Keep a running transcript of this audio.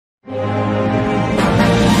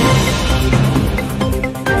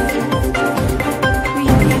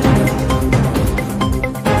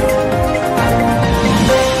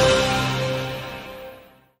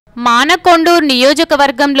మానకొండూరు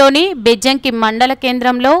నియోజకవర్గంలోని బెజ్జంకి మండల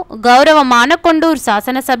కేంద్రంలో గౌరవ మానకొండూరు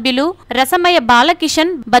శాసనసభ్యులు రసమయ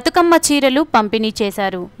బాలకిషన్ బతుకమ్మ చీరలు పంపిణీ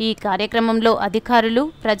చేశారు। ఈ కార్యక్రమంలో అధికారులు,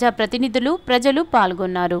 ప్రజాప్రతినిధులు, ప్రజలు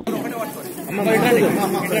పాల్గొన్నారు।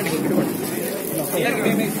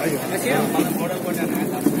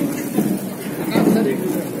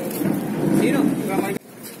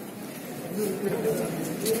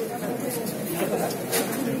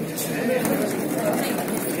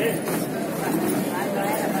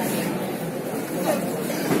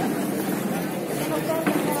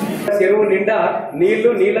 చెరువు నిండా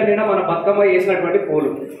నీళ్ల నిండా మన బతుకమ్మ వేసినటువంటి పూలు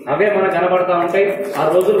అవే మనకు కనబడతా ఉంటాయి। ఆ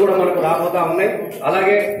రోజులు కూడా మనకు రాబోతా ఉన్నాయి।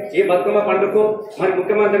 అలాగే ఈ బతుకమ్మ పండుగకు మరి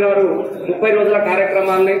ముఖ్యమంత్రి గారు 30 రోజుల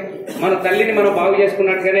కార్యక్రమాలని మన తల్లిని మనం బాగు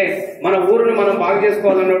చేసుకున్నట్టుగానే మన ఊరుని మనం బాగు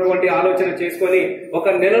చేసుకోవాలన్నటువంటి ఆలోచన చేసుకొని ఒక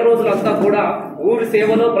నెల రోజులంతా కూడా ఊరి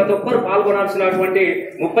సేవలో ప్రతి ఒక్కరు పాల్గొనాల్సినటువంటి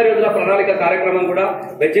 30 రోజుల ప్రణాళిక కార్యక్రమం కూడా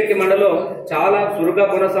బెజ్జంకి మండలంలో చాలా చురుగ్గా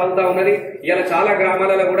కొనసాగుతా ఉన్నది। ఇలా చాలా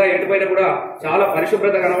గ్రామాలలో కూడా ఎటుపైన కూడా చాలా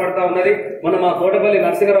పరిశుభ్రత కనబడతా ఉన్నది। మన మా తోటపల్లి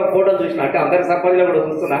నరసింహరావు ఫోటో చూసిన, అంటే అందరి సర్పంచ్లు కూడా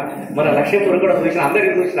చూస్తున్నా, మన లక్ష్మీపురం కూడా చూసిన,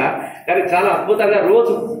 అందరికీ చూసిన, కానీ చాలా అద్భుతంగా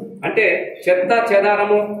రోజు అంటే చెత్త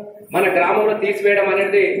చెదారము మన గ్రామంలో తీసివేయడం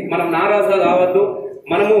అనేది మనం నారాజుగా కావద్దు।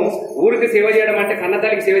 మనము ఊరికి సేవ చేయడం అంటే కన్న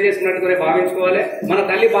తల్లికి సేవ చేసుకున్నట్టుగానే భావించుకోవాలి। మన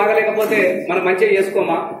తల్లి బాగలేకపోతే మనం మంచిగా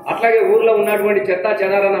చేసుకోమా, అట్లాగే ఊర్లో ఉన్నటువంటి చెత్త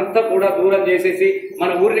చెదారాన్ని అంతా కూడా దూరం చేసేసి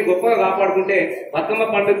మన ఊరిని గొప్పగా కాపాడుకుంటే బతుకమ్మ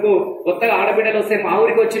పండుగకు కొత్తగా ఆడబిడ్డలు వస్తే మా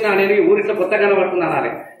ఊరికి వచ్చిన అనేది ఊరిలో కొత్తగా కనబడుతుంది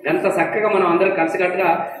అనాలి। ఎంత చక్కగా మనం అందరం కలిసికట్టుగా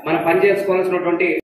మనం పని చేసుకోవాల్సినటువంటి